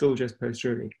 but it's still just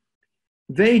posteriorly.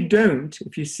 They don't,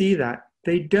 if you see that,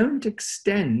 they don't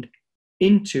extend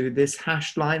into this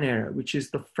hashed line area, which is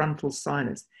the frontal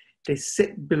sinus. They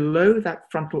sit below that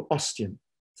frontal ostium.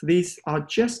 So these are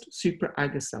just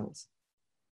superaga cells.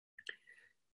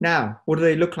 Now, what do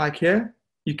they look like here?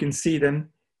 You can see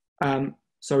them,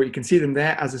 you can see them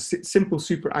there as a simple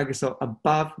superaga cell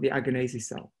above the agonase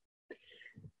cell.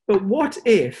 But what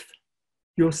if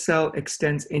your cell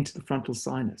extends into the frontal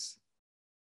sinus?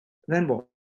 Then what?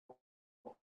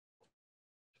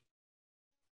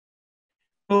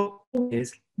 Well,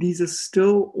 these are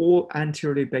still all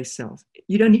anteriorly based cells.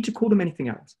 You don't need to call them anything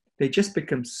else. They just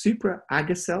become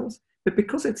superaga cells, but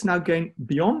because it's now going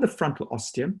beyond the frontal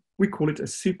ostium, we call it a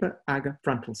superaga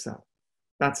frontal cell.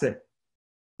 That's it.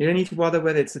 You don't need to bother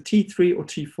whether it's a T3 or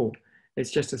T4.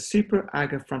 It's just a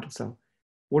superaga frontal cell.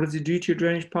 What does it do to your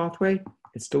drainage pathway?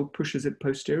 It still pushes it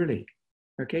posteriorly.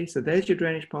 Okay, so there's your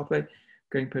drainage pathway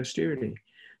going posteriorly.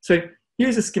 So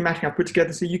here's a schematic I put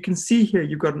together. So you can see here,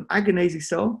 you've got an agonase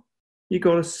cell, you've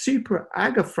got a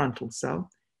superaga frontal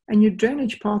cell, and your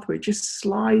drainage pathway just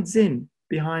slides in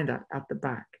behind that at the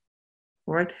back.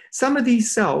 All right. Some of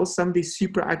these cells, some of these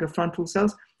superaga frontal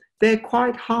cells, they're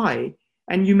quite high,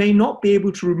 and you may not be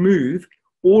able to remove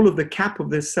all of the cap of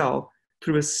this cell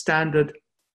through a standard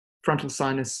frontal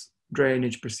sinus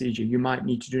drainage procedure. You might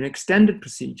need to do an extended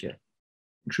procedure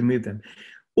to remove them.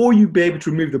 Or you'd be able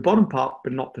to remove the bottom part,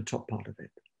 but not the top part of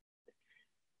it.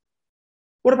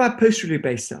 What about posteriorly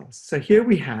based cells? So here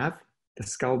we have the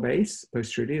skull base,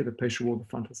 posteriorly, or the posterior wall of the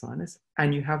frontal sinus,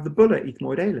 and you have the bulla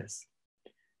ethmoidalis.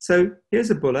 So here's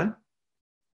a bulla.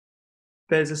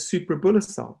 There's a suprabulla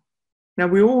cell. Now,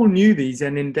 we all knew these,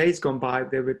 and in days gone by,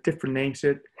 there were different names to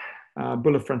it,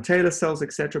 bulla frontalis cells,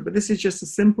 etc. But this is just a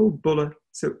simple bulla,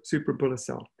 suprabulla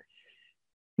cell.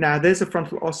 Now, there's a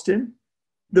frontal ostium.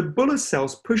 The bulla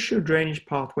cells push your drainage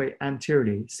pathway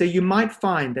anteriorly. So you might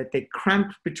find that they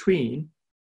cramp between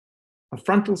a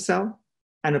frontal cell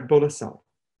and a bulla cell,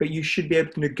 but you should be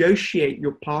able to negotiate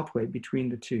your pathway between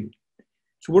the two.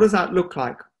 So what does that look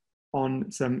like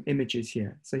on some images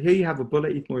here? So here you have a bulla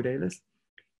ethmoidalis,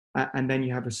 and then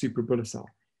you have a suprabulla cell.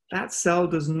 That cell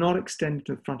does not extend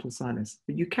to the frontal sinus,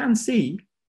 but you can see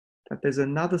that there's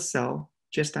another cell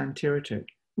just anterior to it,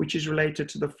 which is related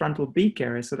to the frontal beak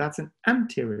area. So that's an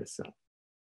anterior cell.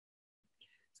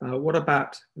 What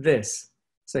about this?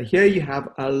 So here you have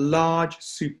a large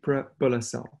suprabular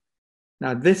cell.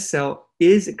 Now this cell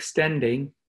is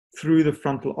extending through the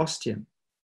frontal ostium.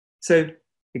 So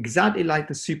exactly like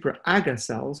the supra-agar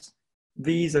cells,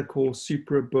 these are called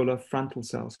suprabular frontal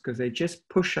cells because they just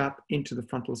push up into the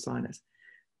frontal sinus.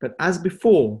 But as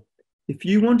before, if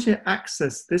you want to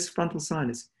access this frontal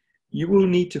sinus, you will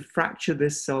need to fracture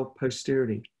this cell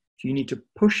posteriorly. So you need to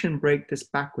push and break this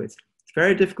backwards. It's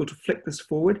very difficult to flick this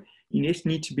forward. You just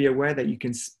need to be aware that you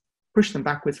can push them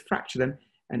backwards, fracture them,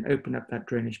 and open up that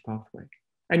drainage pathway.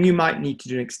 And you might need to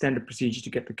do an extended procedure to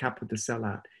get the cap of the cell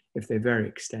out if they're very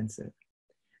extensive.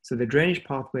 So the drainage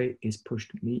pathway is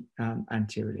pushed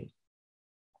anteriorly.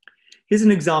 Here's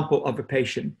an example of a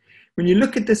patient. When you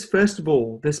look at this, first of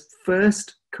all, this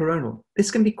first coronal,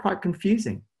 this can be quite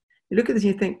confusing. You look at this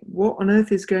and you think, what on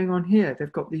earth is going on here?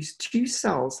 They've got these two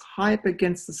cells high up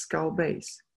against the skull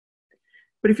base.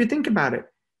 But if you think about it,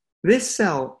 this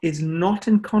cell is not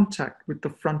in contact with the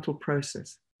frontal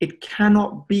process. It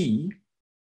cannot be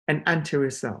an anterior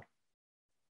cell.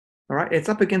 All right, it's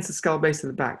up against the skull base at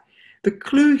the back. The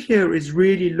clue here is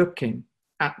really looking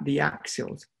at the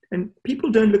axials. And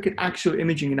people don't look at axial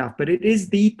imaging enough, but it is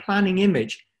the planning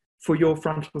image for your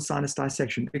frontal sinus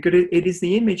dissection because it is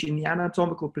the image in the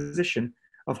anatomical position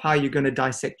of how you're going to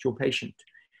dissect your patient.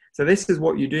 So this is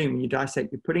what you're doing when you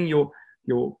dissect. You're putting your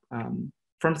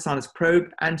frontal sinus probe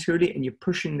anteriorly and you're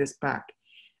pushing this back.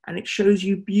 And it shows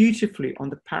you beautifully on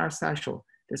the parasagittal,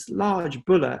 this large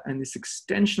bulla and this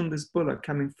extension of this bulla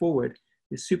coming forward,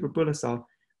 this suprabular cell,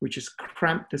 which has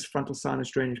cramped this frontal sinus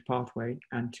drainage pathway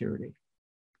anteriorly.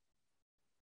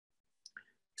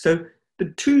 So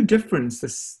the two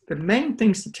differences, the main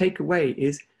things to take away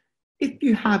is if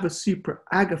you have a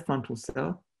supra-agar frontal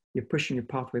cell, you're pushing your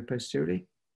pathway posteriorly.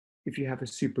 If you have a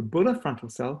suprabular frontal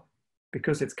cell,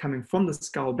 because it's coming from the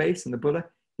skull base and the bulla,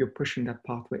 you're pushing that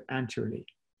pathway anteriorly.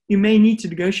 You may need to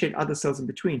negotiate other cells in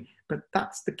between, but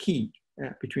that's the key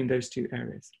between those two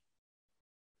areas.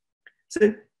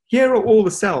 So here are all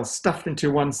the cells stuffed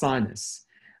into one sinus.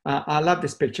 I love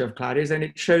this picture of Claudia's, and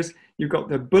it shows you've got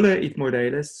the bulla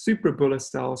ethmoidalis, suprabular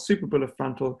cells, suprabular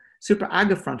frontal,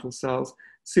 supra-agar frontal cells,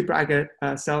 supra-agar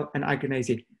cell, and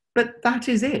agonase. But that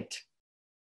is it.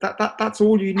 That's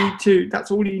all you need to. That's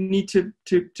all you need to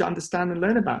understand and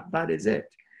learn about. That is it.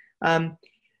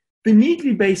 The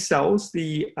neatly based cells,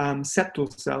 the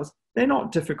septal cells, they're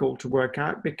not difficult to work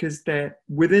out because they're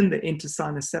within the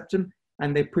intersinus septum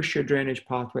and they push your drainage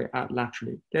pathway out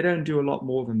laterally. They don't do a lot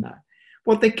more than that.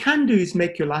 What they can do is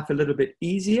make your life a little bit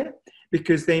easier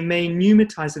because they may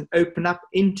pneumatize and open up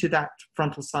into that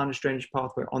frontal sinus drainage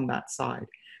pathway on that side.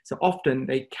 So often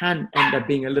they can end up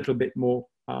being a little bit more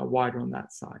wider on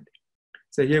that side.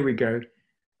 So here we go.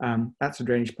 That's the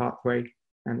drainage pathway,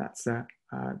 and that's the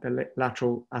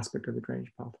lateral aspect of the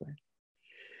drainage pathway.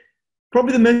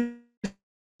 Probably the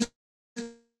most,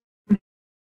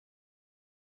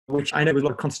 which I know there's a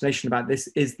lot of consternation about this,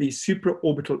 is the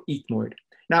supraorbital ethmoid.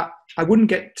 Now, I wouldn't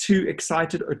get too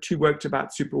excited or too worked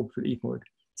about supraorbital ethmoid.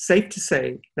 Safe to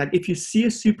say that if you see a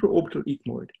supraorbital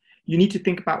ethmoid, you need to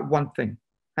think about one thing.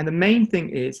 And the main thing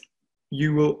is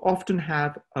you will often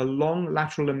have a long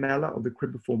lateral lamella of the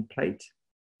cribriform plate,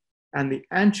 and the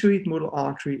anterior ethmoidal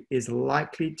artery is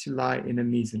likely to lie in a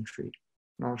mesentery.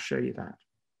 And I'll show you that.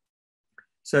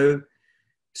 So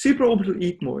supraorbital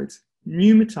ethmoids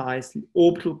pneumatize the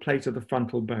orbital plate of the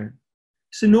frontal bone.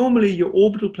 So normally your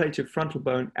orbital plate of frontal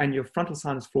bone and your frontal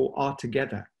sinus floor are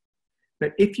together.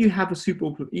 But if you have a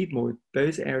supraorbital ethmoid,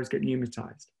 those areas get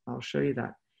pneumatized. I'll show you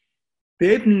that.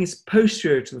 The opening is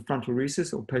posterior to the frontal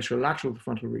recess or posterolateral to the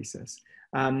frontal recess.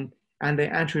 And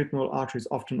the anterior ethmoidal artery is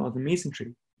often on the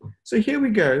mesentery. So here we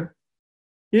go.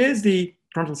 Here's the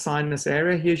frontal sinus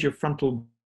area. Here's your frontal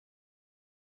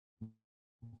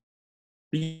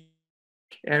beak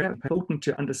area. Important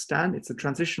to understand. It's a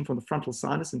transition from the frontal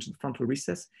sinus into the frontal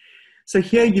recess. So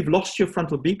here you've lost your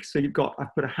frontal beak. So you've got,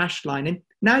 I've put a hashed line in.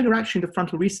 Now you're actually in the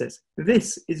frontal recess.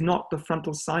 This is not the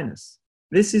frontal sinus.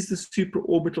 This is the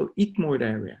supraorbital ethmoid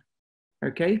area,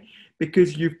 okay?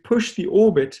 Because you've pushed the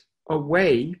orbit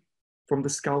away from the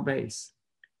skull base.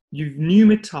 You've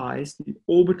pneumatized the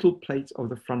orbital plate of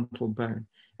the frontal bone.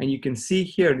 And you can see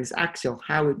here in this axial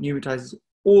how it pneumatizes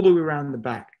all the way around the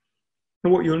back.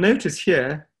 And what you'll notice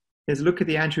here is look at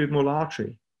the anterior ethmoidal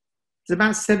artery. It's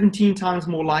about 17 times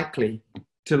more likely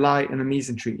to lie in a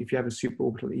mesentery if you have a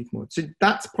supraorbital ethmoid. So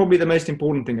that's probably the most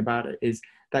important thing about it, is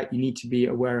that you need to be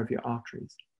aware of your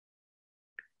arteries.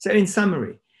 So in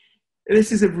summary,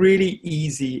 this is a really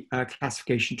easy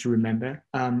classification to remember.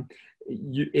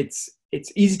 It's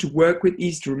easy to work with,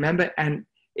 easy to remember, and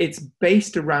It's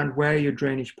based around where your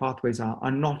drainage pathways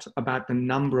are not about the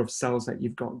number of cells that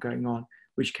you've got going on,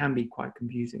 which can be quite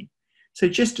confusing. So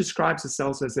it just describes the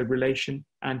cells as a relation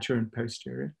anterior and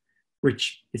posterior,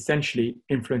 which essentially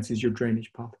influences your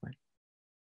drainage pathway.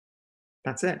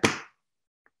 That's it.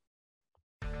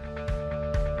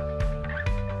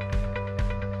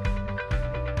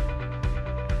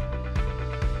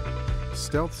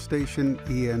 Stealth Station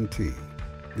ENT,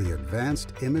 the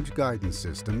advanced image guidance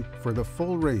system for the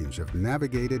full range of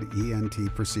navigated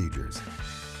ENT procedures.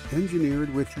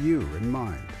 Engineered with you in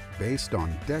mind, based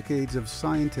on decades of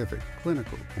scientific,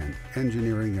 clinical, and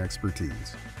engineering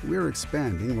expertise, we're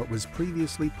expanding what was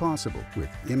previously possible with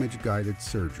image-guided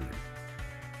surgery.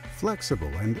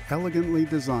 Flexible and elegantly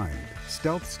designed,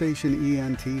 Stealth Station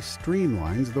ENT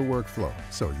streamlines the workflow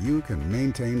so you can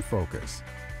maintain focus.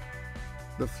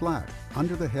 The flat,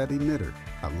 under-the-head emitter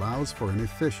allows for an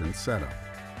efficient setup.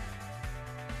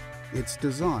 Its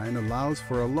design allows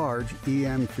for a large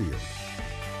EM field.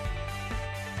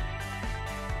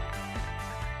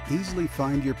 Easily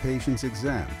find your patient's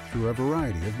exam through a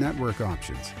variety of network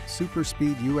options,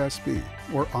 super-speed USB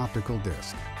or optical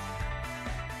disc.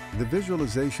 The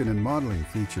visualization and modeling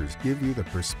features give you the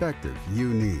perspective you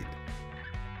need.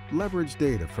 Leverage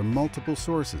data from multiple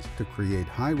sources to create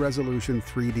high-resolution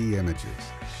 3D images.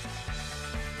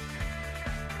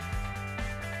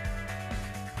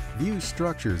 View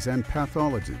structures and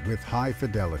pathology with high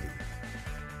fidelity.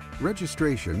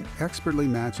 Registration expertly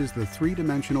matches the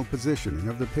three-dimensional positioning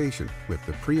of the patient with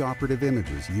the preoperative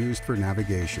images used for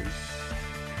navigation.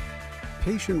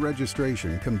 Patient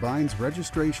registration combines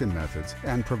registration methods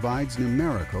and provides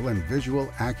numerical and visual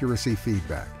accuracy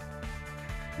feedback.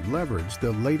 Leverage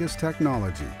the latest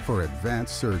technology for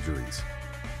advanced surgeries.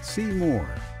 See more,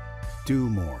 do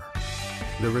more.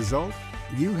 The result?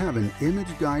 You have an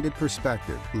image-guided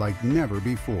perspective like never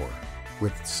before.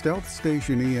 With Stealth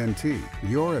Station ENT,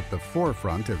 you're at the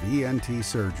forefront of ENT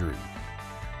surgery.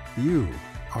 You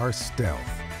are Stealth.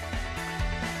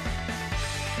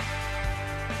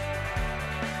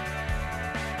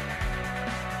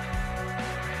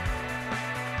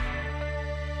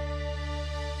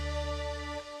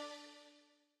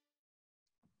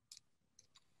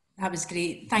 That was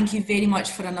great. Thank you very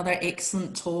much for another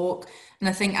excellent talk. And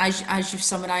I think as you've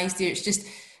summarised there, it's just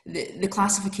the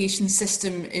classification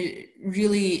system, it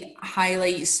really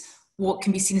highlights what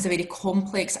can be seen as a very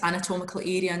complex anatomical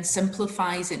area and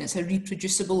simplifies it. And it's a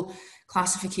reproducible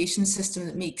classification system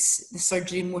that makes the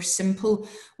surgery more simple.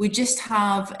 We just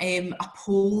have a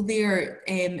poll there.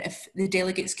 If the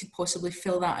delegates could possibly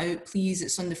fill that out, please.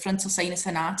 It's on the frontal sinus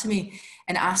anatomy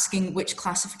and asking which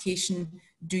classification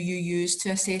do you use to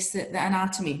assess the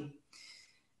anatomy.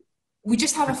 We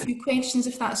just have a few questions,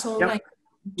 if that's all right.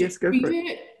 Yes, go for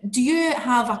it. Do you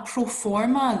have a pro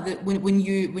forma that when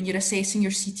you're assessing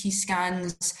your CT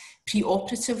scans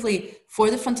pre-operatively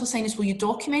for the frontal sinus, will you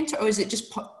document it, or is it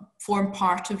just form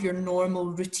part of your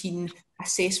normal routine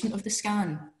assessment of the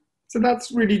scan? So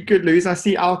that's really good, Louise. I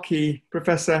see Alki,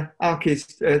 Professor Alki's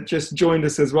just joined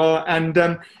us as well,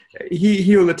 and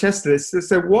he will attest to this.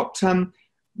 So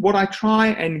what I try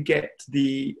and get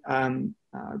the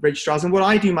registrars, and what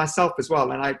I do myself as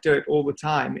well, and I do it all the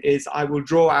time, is I will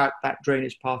draw out that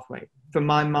drainage pathway. For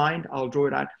my mind, I'll draw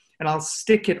it out and I'll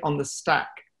stick it on the stack.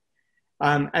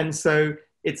 And so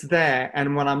it's there,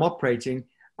 and when I'm operating,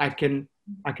 I can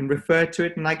refer to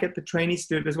it, and I get the trainees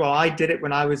to do it as well. I did it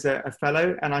when I was a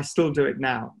fellow, and I still do it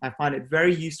now. I find it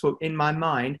very useful in my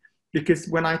mind, because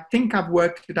when I think I've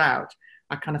worked it out,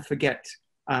 I kind of forget.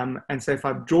 And so if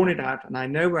I've drawn it out and I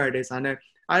know where it is,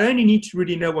 I only need to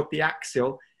really know what the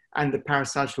axial and the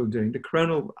parasagittal are doing. The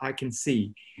coronal I can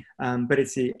see, but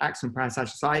it's the axial and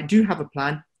parasagittal. So I do have a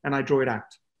plan, and I draw it out,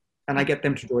 and I get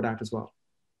them to draw it out as well.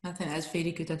 I think that's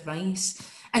very good advice.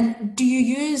 And do you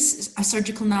use a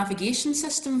surgical navigation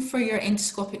system for your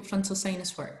endoscopic frontal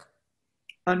sinus work?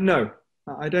 No,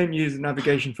 I don't use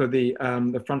navigation for the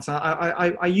front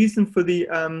side. I use them for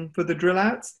the drill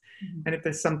outs, and if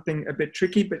there's something a bit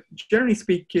tricky. But generally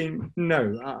speaking,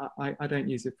 no, I don't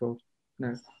use it for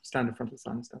standard frontal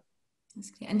sinus stuff. That's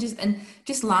great. And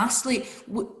just lastly,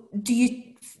 do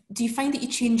you find that you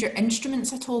change your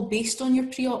instruments at all based on your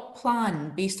pre-op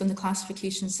plan, based on the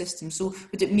classification system? So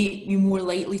would it make you more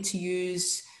likely to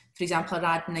use, for example, a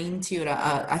RAD 90 or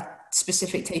a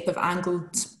specific type of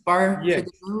angled burr? Yes.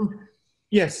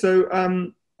 Yes.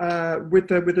 So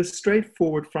with a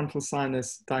straightforward frontal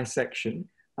sinus dissection,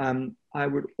 I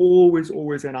would always,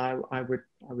 and I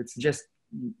would suggest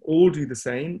all do the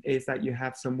same, is that you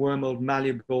have some wormhole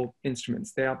malleable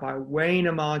instruments. They are by way and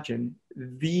a margin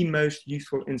the most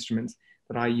useful instruments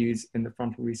that I use in the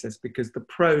frontal recess, because the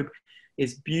probe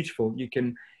is beautiful.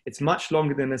 It's much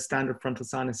longer than a standard frontal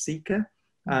sinus seeker,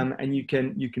 and you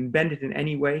can bend it in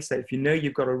any way. So if you know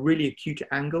you've got a really acute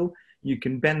angle, you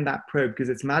can bend that probe because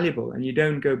it's malleable and you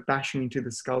don't go bashing into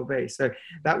the skull base. So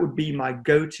that would be my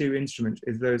go-to instrument,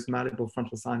 is those malleable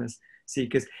frontal sinus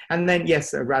seekers. And then,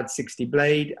 yes, a RAD 60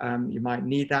 blade, you might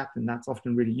need that, and that's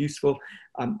often really useful.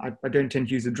 I don't tend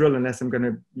to use a drill unless I'm going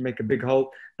to make a big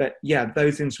hole. But yeah,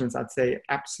 those instruments, I'd say,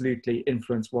 absolutely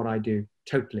influence what I do,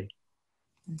 totally.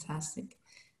 Fantastic.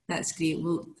 That's great.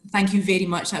 Well, thank you very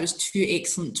much. That was 2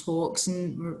 excellent talks,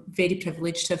 and we're very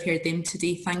privileged to have heard them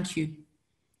today. Thank you.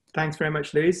 Thanks very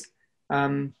much, Louise.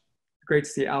 Great to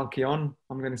see Alki on.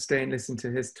 I'm going to stay and listen to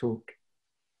his talk.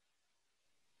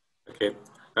 Okay.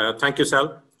 Thank you,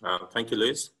 Sal. Thank you,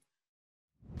 Louise.